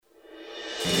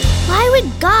Why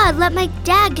would God let my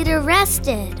dad get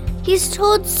arrested? He's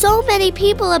told so many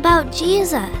people about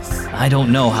Jesus. I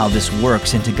don't know how this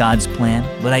works into God's plan,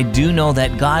 but I do know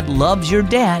that God loves your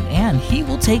dad and He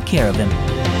will take care of him.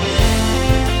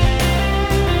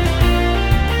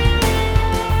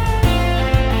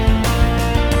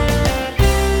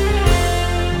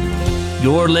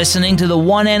 You're listening to the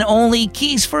one and only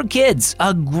Keys for Kids,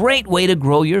 a great way to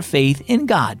grow your faith in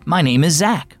God. My name is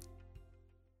Zach.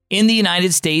 In the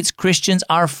United States, Christians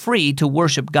are free to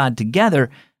worship God together,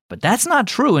 but that's not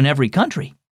true in every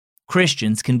country.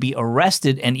 Christians can be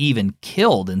arrested and even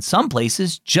killed in some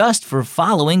places just for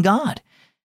following God.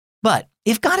 But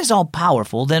if God is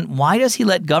all-powerful, then why does He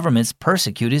let governments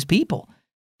persecute His people?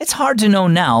 It's hard to know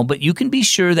now, but you can be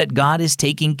sure that God is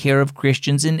taking care of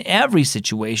Christians in every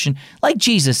situation, like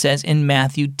Jesus says in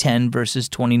Matthew 10, verses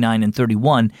 29 and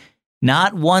 31,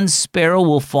 "Not one sparrow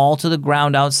will fall to the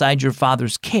ground outside your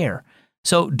Father's care.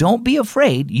 So don't be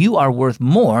afraid, you are worth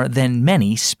more than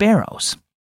many sparrows."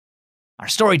 Our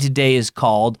story today is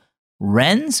called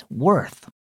Wren's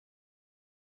Worth.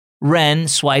 Wren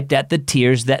swiped at the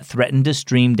tears that threatened to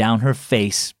stream down her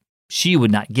face. She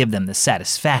would not give them the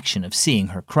satisfaction of seeing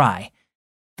her cry.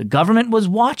 The government was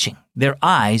watching. Their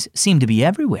eyes seemed to be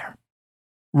everywhere.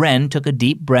 Wren took a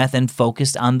deep breath and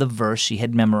focused on the verse she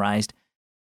had memorized.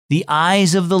 "The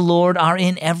eyes of the Lord are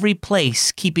in every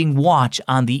place, keeping watch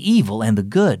on the evil and the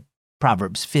good."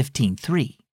 Proverbs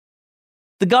 15:3.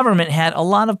 The government had a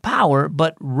lot of power,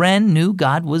 but Wren knew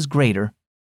God was greater.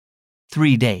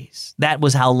 3 days. That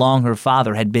was how long her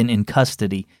father had been in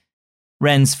custody.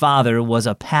 Wren's father was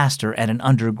a pastor at an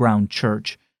underground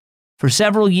church. For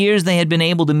several years, they had been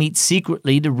able to meet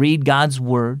secretly to read God's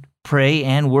word, pray,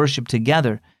 and worship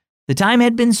together. The time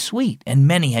had been sweet, and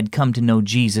many had come to know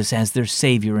Jesus as their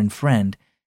Savior and friend.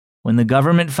 When the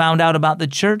government found out about the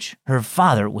church, her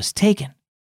father was taken.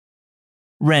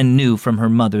 Wren knew from her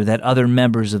mother that other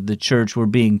members of the church were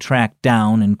being tracked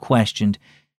down and questioned.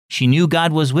 She knew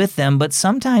God was with them, but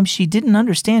sometimes she didn't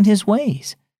understand His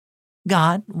ways.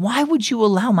 "God, why would you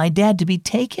allow my dad to be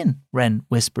taken?" Wren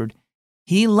whispered.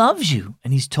 "He loves you,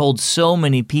 and he's told so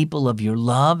many people of your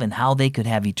love and how they could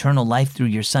have eternal life through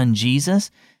your son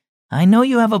Jesus. I know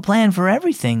you have a plan for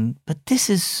everything, but this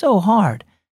is so hard.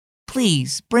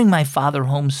 Please bring my father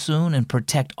home soon and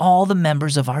protect all the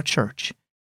members of our church."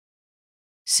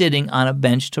 Sitting on a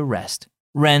bench to rest,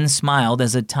 Wren smiled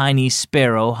as a tiny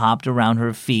sparrow hopped around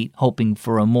her feet, hoping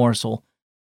for a morsel.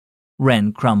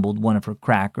 Wren crumbled one of her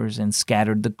crackers and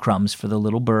scattered the crumbs for the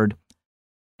little bird.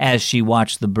 As she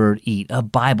watched the bird eat, a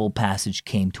Bible passage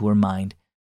came to her mind.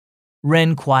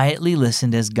 Wren quietly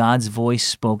listened as God's voice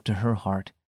spoke to her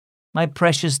heart. "My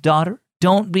precious daughter,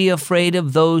 don't be afraid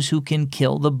of those who can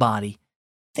kill the body.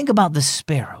 Think about the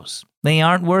sparrows. They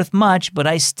aren't worth much, but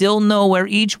I still know where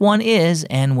each one is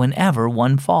and whenever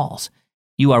one falls.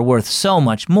 You are worth so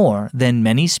much more than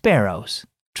many sparrows.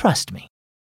 Trust me."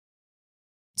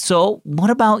 So, what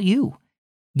about you?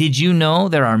 Did you know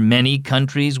there are many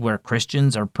countries where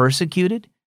Christians are persecuted?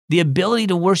 The ability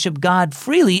to worship God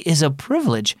freely is a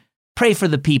privilege. Pray for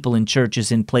the people in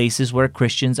churches in places where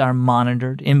Christians are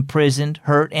monitored, imprisoned,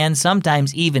 hurt, and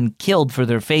sometimes even killed for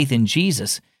their faith in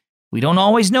Jesus. We don't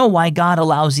always know why God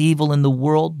allows evil in the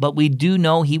world, but we do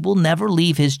know He will never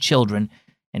leave His children,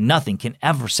 and nothing can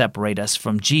ever separate us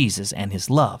from Jesus and His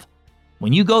love.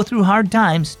 When you go through hard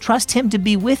times, trust Him to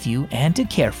be with you and to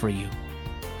care for you.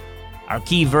 Our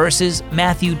key verses,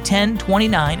 Matthew 10,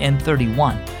 29 and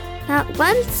 31. Not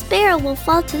one sparrow will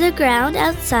fall to the ground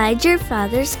outside your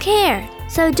Father's care.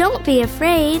 So don't be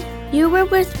afraid. You are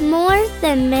worth more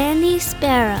than many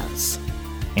sparrows.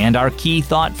 And our key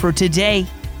thought for today,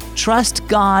 trust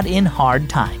God in hard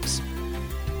times.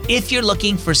 If you're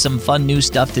looking for some fun new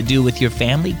stuff to do with your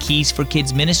family, Keys for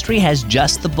Kids Ministry has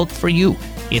just the book for you.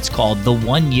 It's called The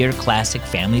 1 Year Classic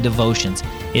Family Devotions.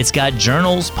 It's got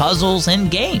journals, puzzles,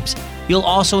 and games. You'll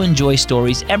also enjoy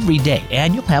stories every day,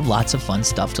 and you'll have lots of fun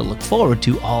stuff to look forward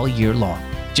to all year long.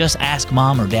 Just ask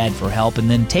Mom or Dad for help and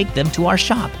then take them to our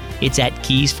shop. It's at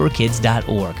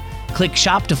keysforkids.org. Click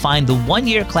Shop to find the 1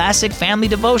 Year Classic Family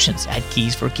Devotions at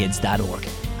keysforkids.org.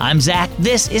 I'm Zach.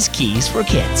 This is Keys for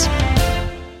Kids.